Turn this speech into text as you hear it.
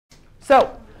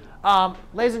So,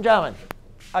 ladies and gentlemen,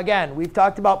 again, we've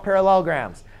talked about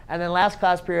parallelograms. And then last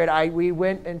class period, we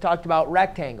went and talked about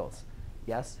rectangles.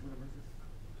 Yes?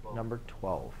 Number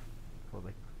 12.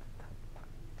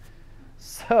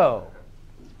 So,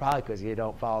 it's probably because you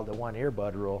don't follow the one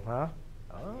earbud rule, huh?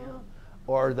 Oh.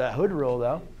 Or the hood rule,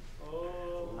 though.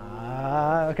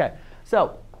 OK.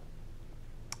 So,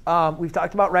 we've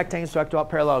talked about rectangles, talked about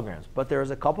parallelograms. But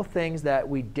there's a couple things that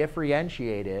we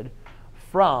differentiated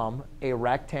from a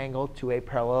rectangle to a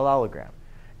parallelogram.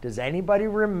 Does anybody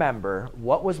remember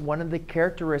what was one of the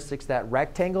characteristics that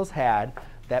rectangles had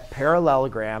that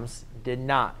parallelograms did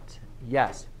not?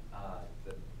 Yes?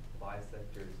 The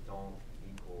bisectors don't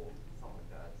equal something like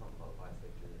that. Something about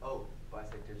bisectors. Oh,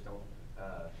 bisectors don't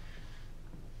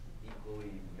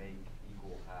equally make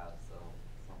equal halves. So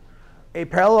something like that. A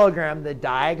parallelogram, the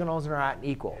diagonals are not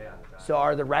equal. Yeah, so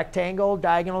are the rectangle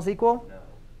diagonals equal? No.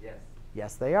 Yes.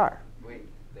 Yes, they are. Wait,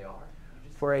 they are?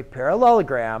 For a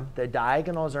parallelogram, the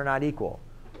diagonals are not equal.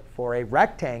 For a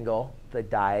rectangle, the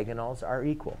diagonals are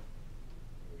equal.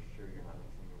 You're sure you're not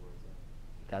mixing your words up?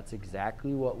 That's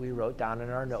exactly what we wrote down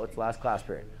in our notes last class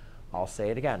period. I'll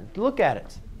say it again. Look at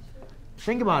it.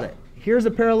 Think about it. Here's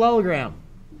a parallelogram.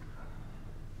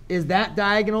 Is that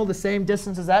diagonal the same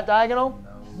distance as that diagonal?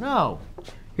 No.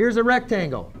 Here's a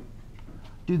rectangle.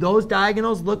 Do those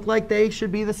diagonals look like they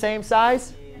should be the same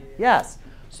size? Yes.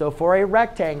 So for a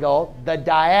rectangle, the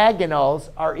diagonals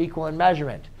are equal in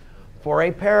measurement. For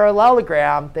a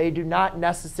parallelogram, they do not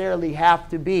necessarily have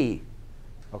to be.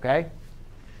 OK?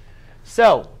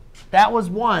 So that was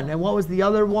one. And what was the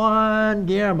other one?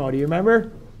 Guillermo, do you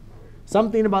remember?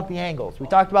 Something about the angles. We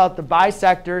talked about the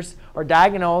bisectors or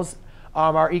diagonals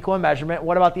are equal in measurement.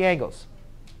 What about the angles?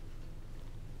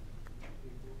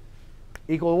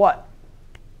 Equal to what?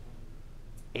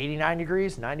 89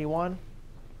 degrees, 91?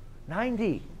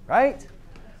 90, right?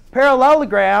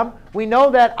 Parallelogram, we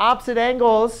know that opposite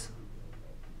angles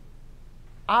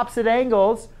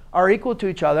are equal to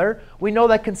each other. We know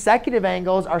that consecutive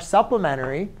angles are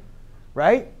supplementary,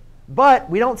 right? But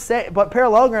we don't say, but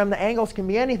parallelogram, the angles can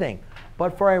be anything.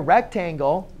 But for a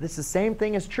rectangle, this is the same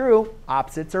thing is true.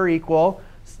 Opposites are equal,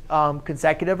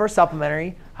 consecutive or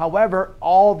supplementary. However,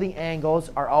 all the angles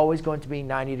are always going to be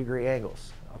 90-degree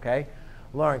angles, OK?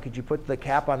 Lauren, could you put the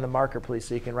cap on the marker, please,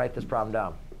 so you can write this problem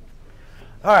down?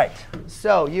 All right.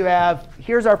 So you have,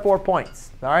 here's our 4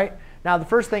 points. All right. Now, the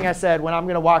first thing I said when I'm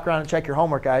going to walk around and check your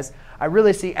homework, guys, I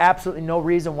really see absolutely no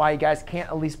reason why you guys can't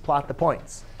at least plot the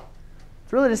points.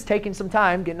 It's really just taking some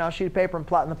time, getting out a sheet of paper and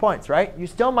plotting the points, right? You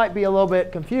still might be a little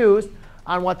bit confused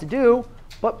on what to do,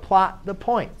 but plot the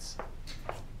points.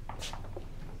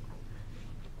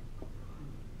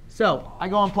 So I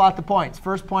go and plot the points.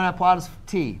 First point I plot is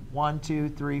t. 1, 2,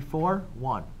 3, 4,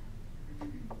 1.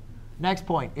 Next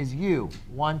point is u.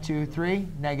 1, 2, 3,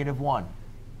 negative 1.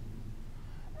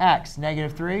 X,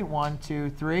 negative 3, 1, 2,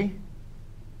 3,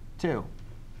 2.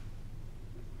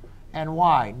 And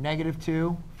y, negative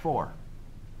 2, 4.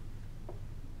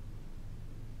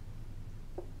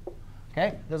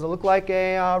 OK, does it look like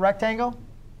a rectangle?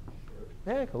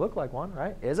 Yeah, it could look like one,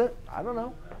 right? Is it? I don't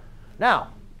know.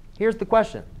 Now, here's the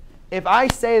question. If I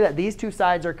say that these two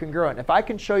sides are congruent, if I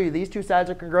can show you these two sides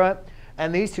are congruent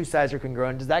and these two sides are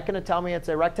congruent, is that going to tell me it's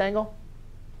a rectangle?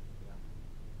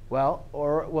 Well,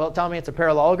 or will it tell me it's a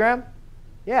parallelogram?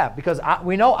 Yeah, because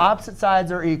we know opposite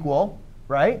sides are equal,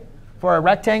 right, for a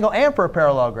rectangle and for a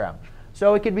parallelogram.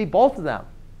 So it could be both of them.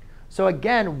 So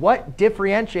again, what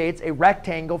differentiates a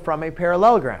rectangle from a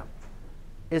parallelogram?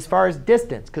 As far as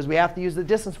distance, because we have to use the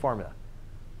distance formula.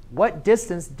 What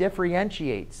distance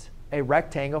differentiates a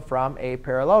rectangle from a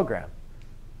parallelogram?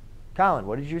 Colin,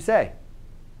 what did you say?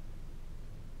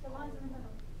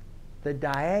 The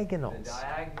diagonals. The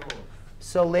diagonals.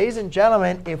 So ladies and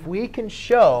gentlemen, if we can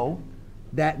show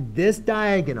that this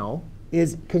diagonal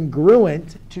is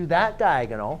congruent to that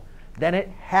diagonal, then it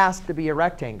has to be a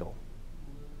rectangle.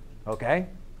 OK?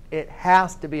 It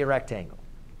has to be a rectangle.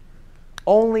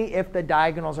 Only if the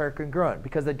diagonals are congruent,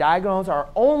 because the diagonals are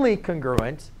only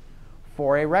congruent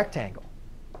for a rectangle.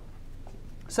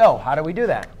 So how do we do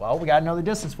that? Well, we got to know the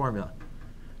distance formula.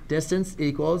 Distance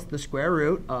equals the square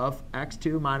root of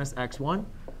x2 minus x1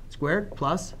 squared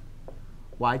plus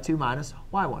y2 minus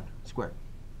y1 squared.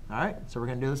 All right, so we're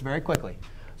going to do this very quickly.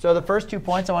 So the first 2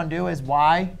 points I want to do is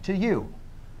y to u.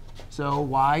 So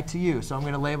y to u. So I'm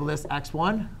going to label this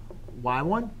x1,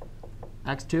 y1,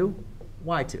 x2,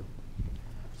 y2.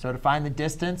 So to find the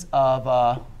distance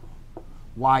of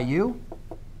yu,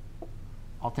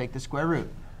 I'll take the square root.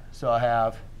 So I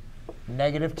have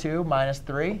negative 2 minus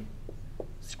 3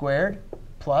 squared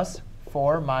plus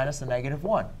 4 minus a negative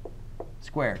 1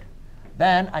 squared.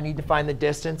 Then I need to find the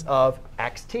distance of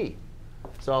xt.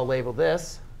 So I'll label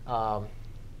this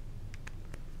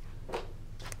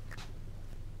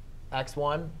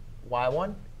x1,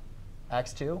 y1,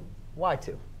 x2,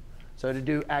 y2. So to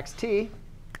do xt,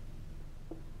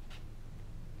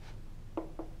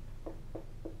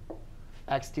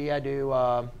 I do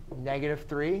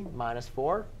 -3 minus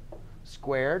 4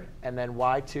 squared, and then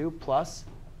y2 plus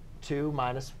 2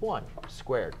 minus 1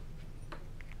 squared.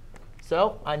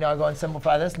 So I know I'll go and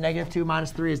simplify this. -2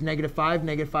 minus 3 is -5.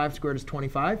 -5 squared is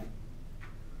 25.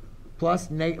 Plus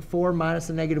 4 minus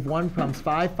the -1 becomes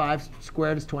 5. 5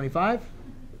 squared is 25.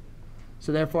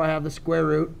 So therefore, I have the square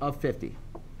root of 50.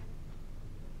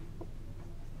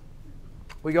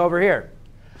 We go over here.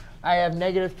 I have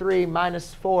 -3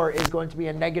 minus 4 is going to be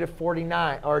a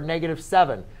 -49, or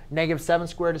 -7. -7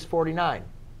 squared is 49.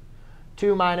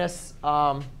 2 minus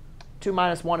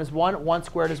 1 is 1. 1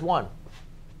 squared is 1.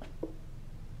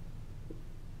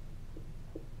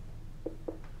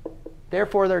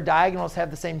 Therefore, their diagonals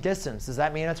have the same distance. Does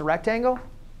that mean it's a rectangle?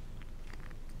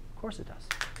 Of course it does.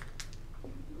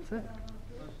 That's it.